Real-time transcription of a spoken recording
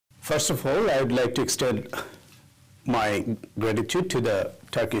First of all, I would like to extend my gratitude to the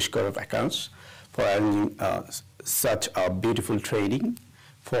Turkish Court of Accounts for arranging such a beautiful training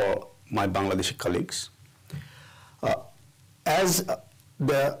for my Bangladeshi colleagues. As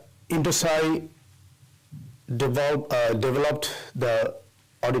the TurkishSAI developed the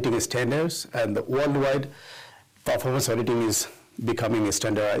auditing standards and the worldwide performance auditing is becoming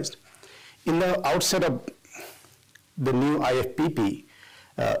standardized. In the outset of the new IFPP,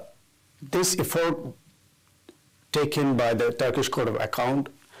 this effort taken by the Turkish Court of Account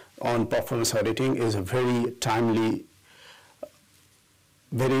on performance auditing is a very timely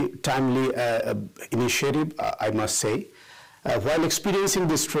initiative, I must say. While experiencing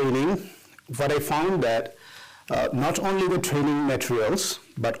this training, what I found that not only the training materials,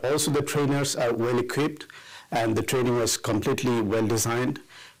 but also the trainers are well equipped, and the training was completely well designed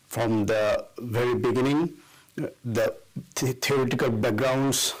from the very beginning. The theoretical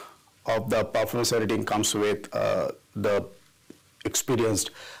backgrounds of the performance auditing comes with the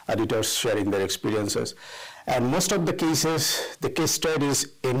experienced auditors sharing their experiences. And most of the cases, the case studies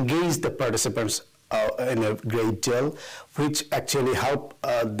engage the participants in a great deal, which actually help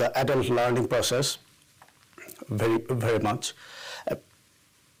the adult learning process very much.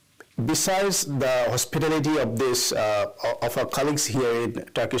 Besides, the hospitality of this of our colleagues here in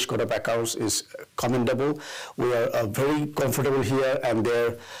Turkish Court of Accounts is commendable. We are very comfortable here, and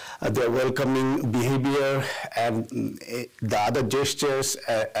their welcoming behavior and the other gestures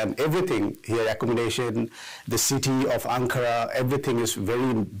and everything here, accommodation, the city of Ankara, everything is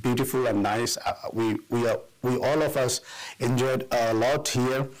very beautiful and nice. We all of us enjoyed a lot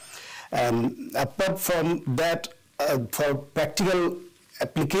here, and apart from that, for practical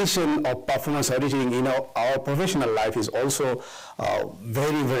application of performance auditing in our professional life is also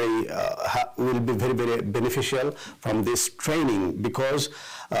will be very beneficial from this training, because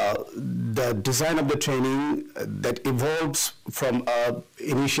the design of the training that evolves from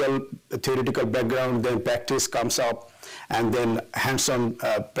initial theoretical background, then practice comes up, and then hands-on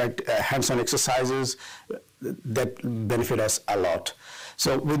exercises that benefit us a lot.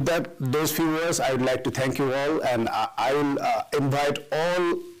 So with those few words, I would like to thank you all, and I will invite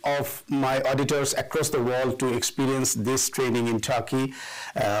all of my auditors across the world to experience this training in Turkey.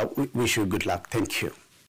 We wish you good luck. Thank you.